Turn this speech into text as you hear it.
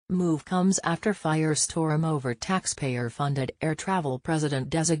Move comes after firestorm over taxpayer-funded air travel. President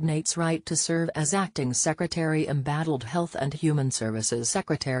designates right to serve as acting secretary. Embattled Health and Human Services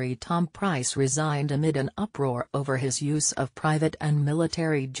Secretary Tom Price resigned amid an uproar over his use of private and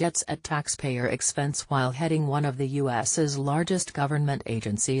military jets at taxpayer expense while heading one of the U.S.'s largest government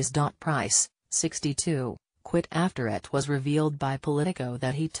agencies. Price, 62, quit after it was revealed by Politico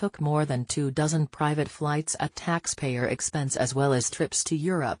that he took more than 24 private flights at taxpayer expense as well as trips to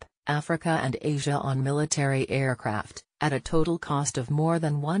Europe, Africa and Asia on military aircraft, at a total cost of more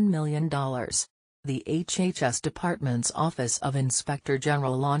than $1 million. The HHS Department's Office of Inspector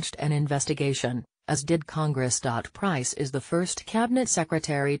General launched an investigation, as did Congress. Price is the first cabinet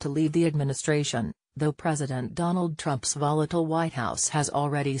secretary to leave the administration, though President Donald Trump's volatile White House has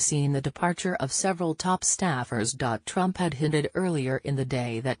already seen the departure of several top staffers. Trump had hinted earlier in the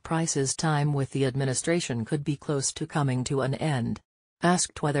day that Price's time with the administration could be close to coming to an end.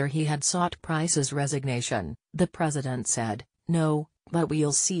 Asked whether he had sought Price's resignation, the president said, "No, but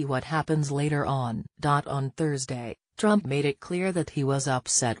we'll see what happens later on." On Thursday, Trump made it clear that he was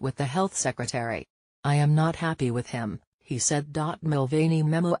upset with the health secretary. "I am not happy with him," he said. Mulvaney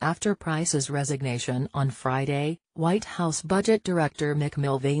memo after Price's resignation on Friday, White House Budget Director Mick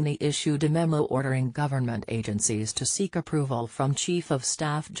Mulvaney issued a memo ordering government agencies to seek approval from Chief of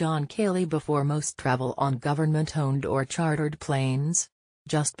Staff John Kelly before most travel on government-owned or chartered planes.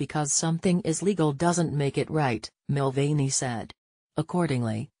 "Just because something is legal doesn't make it right," Mulvaney said.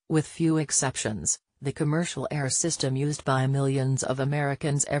 Accordingly, with few exceptions, the commercial air system used by millions of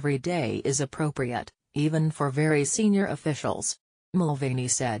Americans every day is appropriate, even for very senior officials. Mulvaney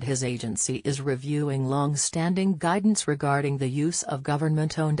said his agency is reviewing long-standing guidance regarding the use of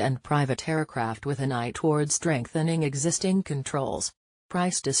government-owned and private aircraft with an eye toward strengthening existing controls.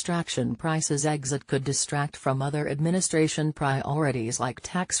 Price distraction. Price's exit could distract from other administration priorities like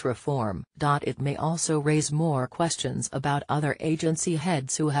tax reform. It may also raise more questions about other agency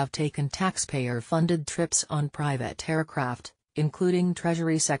heads who have taken taxpayer-funded trips on private aircraft, including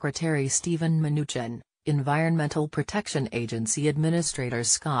Treasury Secretary Steven Mnuchin, Environmental Protection Agency Administrator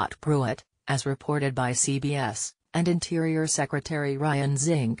Scott Pruitt, as reported by CBS, and Interior Secretary Ryan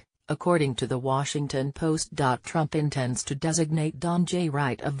Zink, according to The Washington Post. Trump intends to designate Don J.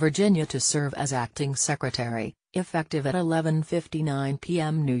 Wright of Virginia to serve as acting secretary, effective at 11:59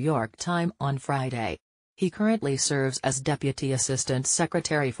 p.m. New York time on Friday. He currently serves as Deputy Assistant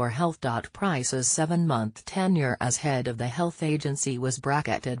Secretary for Health. Price's 7-month tenure as head of the health agency was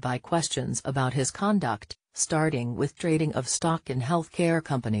bracketed by questions about his conduct, starting with trading of stock in healthcare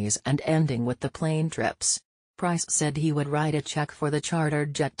companies and ending with the plane trips. Price said he would write a check for the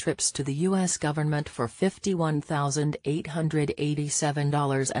chartered jet trips to the U.S. government for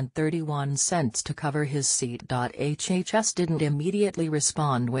 $51,887.31 to cover his seat. HHS didn't immediately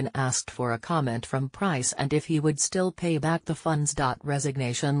respond when asked for a comment from Price and if he would still pay back the funds.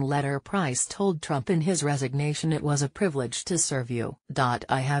 Resignation letter. Price told Trump in his resignation, "It was a privilege to serve you.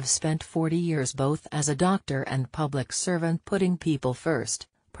 I have spent 40 years both as a doctor and public servant putting people first,"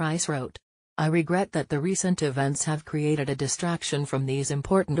 Price wrote. "I regret that the recent events have created a distraction from these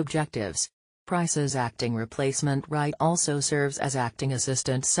important objectives." Price's acting replacement Wright also serves as acting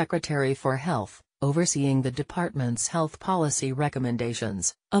assistant secretary for health, overseeing the department's health policy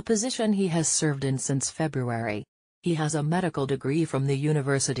recommendations, a position he has served in since February. He has a medical degree from the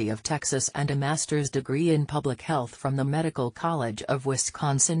University of Texas and a master's degree in public health from the Medical College of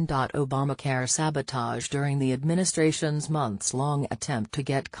Wisconsin. Obamacare sabotage. During the administration's months-long attempt to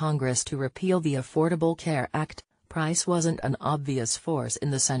get Congress to repeal the Affordable Care Act, Price wasn't an obvious force in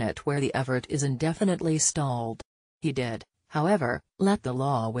the Senate where the effort is indefinitely stalled. He did, however, let the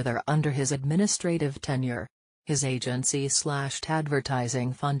law wither under his administrative tenure. His agency slashed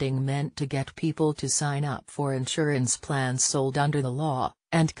advertising funding meant to get people to sign up for insurance plans sold under the law,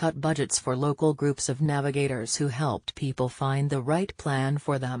 and cut budgets for local groups of navigators who helped people find the right plan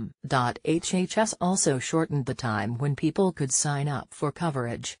for them. HHS also shortened the time when people could sign up for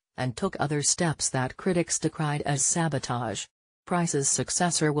coverage, and took other steps that critics decried as sabotage. Price's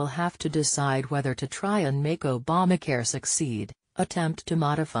successor will have to decide whether to try and make Obamacare succeed, attempt to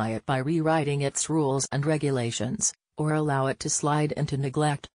modify it by rewriting its rules and regulations, or allow it to slide into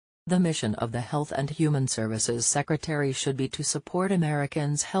neglect. The mission of the Health and Human Services Secretary should be to support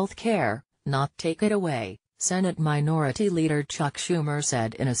Americans' health care, not take it away, Senate Minority Leader Chuck Schumer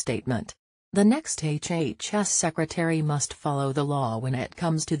said in a statement. The next HHS Secretary must follow the law when it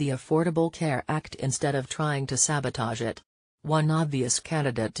comes to the Affordable Care Act instead of trying to sabotage it. One obvious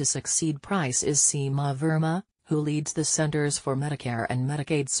candidate to succeed Price is Seema Verma, who leads the Centers for Medicare and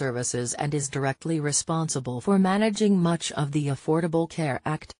Medicaid Services and is directly responsible for managing much of the Affordable Care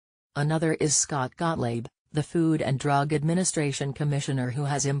Act. Another is Scott Gottlieb, the Food and Drug Administration Commissioner, who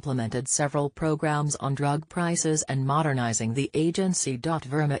has implemented several programs on drug prices and modernizing the agency.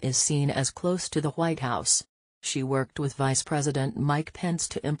 Verma is seen as close to the White House. She worked with Vice President Mike Pence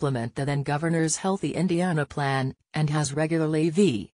to implement the then governor's Healthy Indiana plan, and has regularly